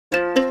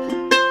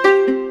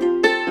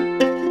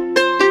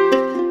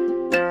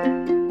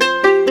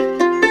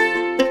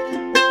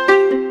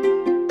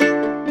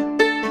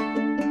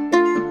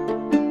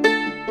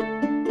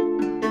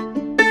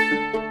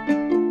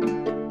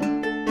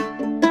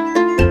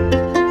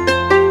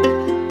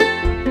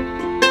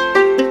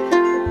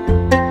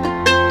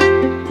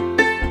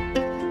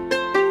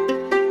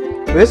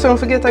Where's don't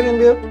forget again,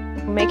 babe?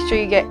 Make sure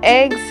you get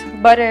eggs,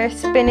 butter,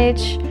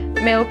 spinach,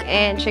 milk,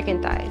 and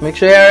chicken thighs. Make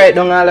sure you write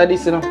down all of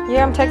this, you know.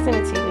 Yeah, I'm texting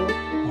it to you.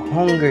 I'm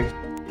hungry.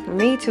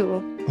 Me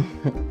too.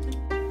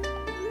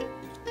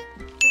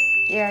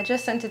 Yeah, I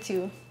just sent it to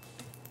you.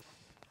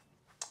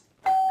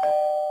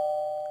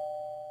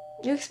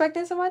 You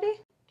expecting somebody?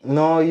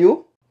 No,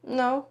 you?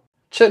 No.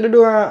 Check the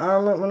door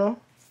and let me know.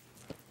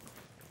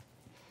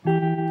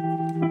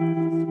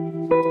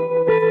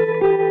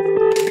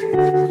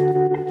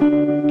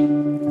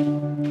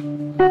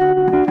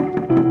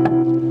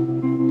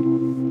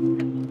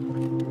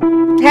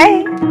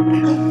 Hey!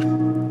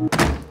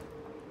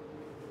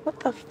 What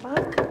the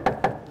fuck?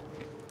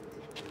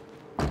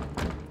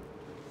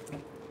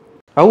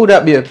 How would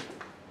that be?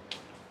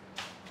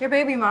 Your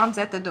baby mom's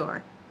at the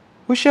door.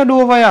 What should I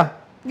do over here?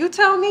 You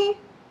tell me.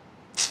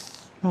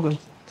 Okay.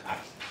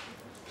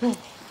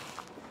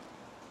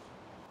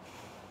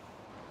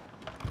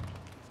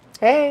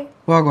 Hey.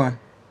 What going?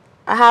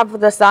 I have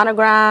the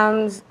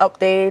sonograms,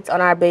 updates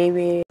on our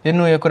baby. You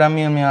know you could have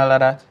mailed me all of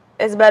that.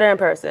 It's better in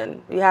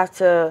person. You have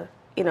to,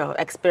 you know,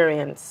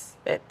 experience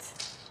it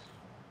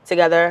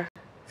together.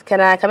 Can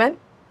I come in?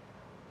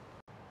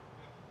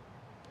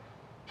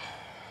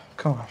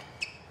 Come on.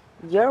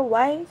 Your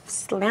wife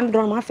slammed the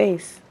door in my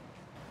face.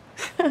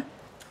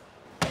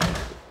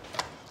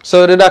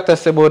 So the doctor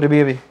said about the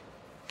baby?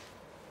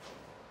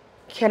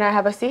 Can I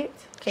have a seat?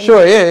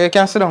 Sure, yeah, you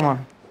can sit down,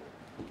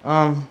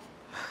 man.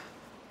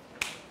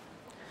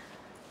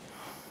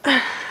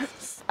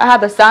 I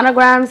have the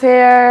sonograms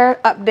here,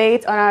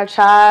 updates on our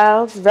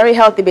child. Very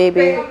healthy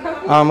baby.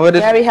 What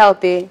is... Very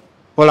healthy.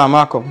 Hold on,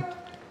 Marco.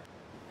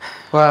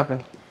 What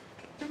happened?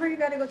 Remember, you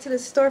gotta go to the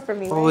store for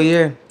me. Oh, right?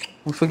 yeah.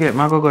 Don't forget,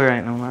 Marco go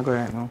right now. Marco go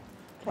right now.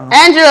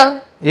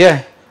 Andrew!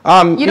 Yeah.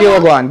 You Here we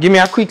go on. Give me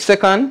a quick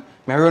second.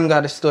 I run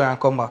to the store and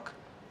come back.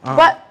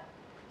 What?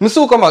 Me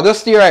soon come back.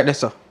 Just stay right there,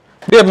 sir.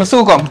 Babe, me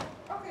soon come.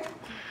 Okay.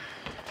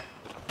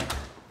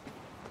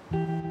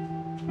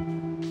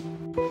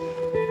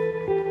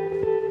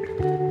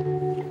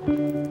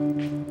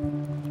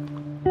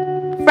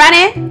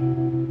 Franny?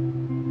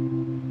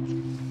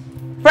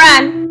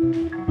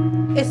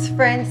 Fran? It's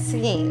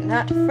Francine,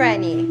 not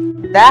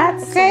Franny.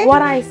 That's Okay.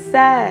 what I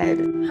said.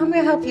 How may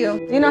I help you?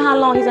 Do you know how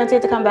long he's gonna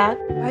take to come back?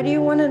 Why do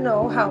you want to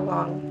know how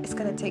long it's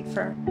gonna take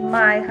for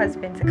my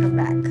husband to come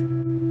back?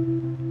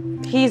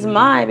 He's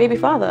my baby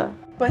father.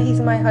 But he's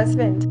my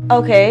husband.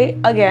 Okay,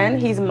 again,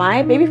 he's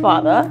my baby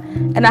father,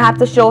 and I have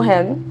to show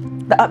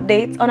him the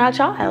updates on our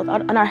child,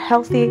 on our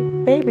healthy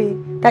baby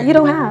that you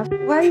don't have.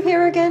 Why are you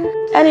here again?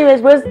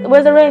 Anyways, where's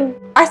the ring?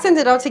 I sent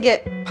it out to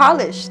get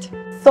polished.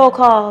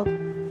 So-called.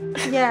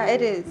 Yeah,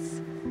 it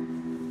is.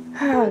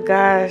 Oh,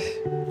 gosh.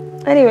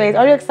 Anyways,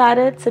 are you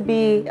excited to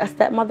be a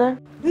stepmother?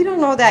 We don't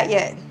know that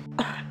yet.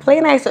 Play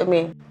nice with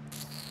me.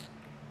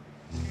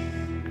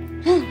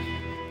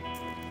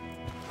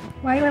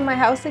 Why are you in my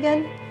house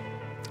again?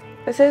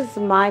 This is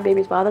my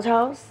baby father's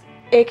house,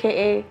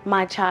 aka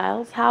my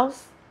child's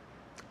house.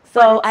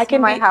 So I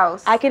can my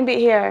house. I can be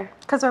here.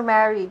 Because we're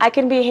married. I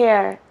can be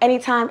here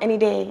anytime, any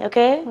day,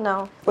 okay?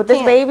 No. With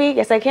this baby,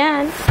 yes I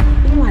can.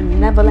 You know I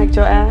never liked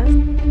your ass.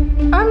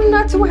 I'm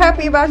not too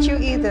happy about you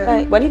either.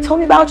 Like, when he told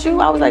me about you,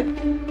 I was like,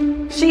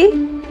 she?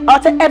 Or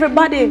to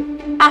everybody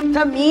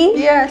after me?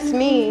 Yes,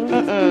 me.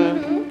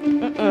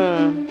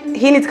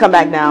 He needs to come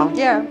back now.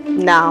 Yeah.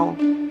 Now.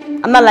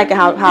 I'm not liking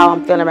how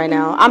I'm feeling right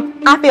now.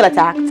 I feel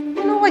attacked.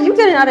 You know what? You're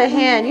getting out of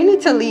hand. You need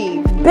to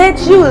leave.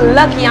 Bitch, you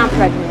lucky I'm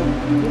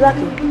pregnant. You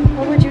lucky.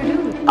 What would you do?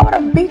 I would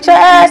have beat your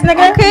ass,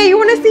 nigga. Okay, you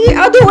want to see?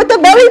 I'll do it with the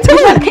belly too. You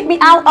trying to kick me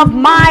out of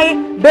my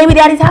baby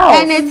daddy's house.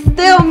 And it's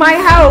still my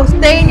house.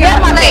 Stay in your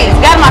place.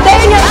 Get my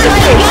Stay in your place.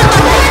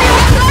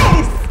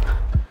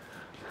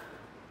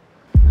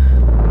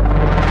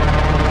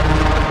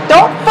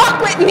 Don't fuck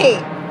with me.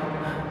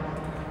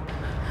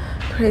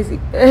 Crazy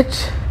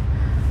bitch.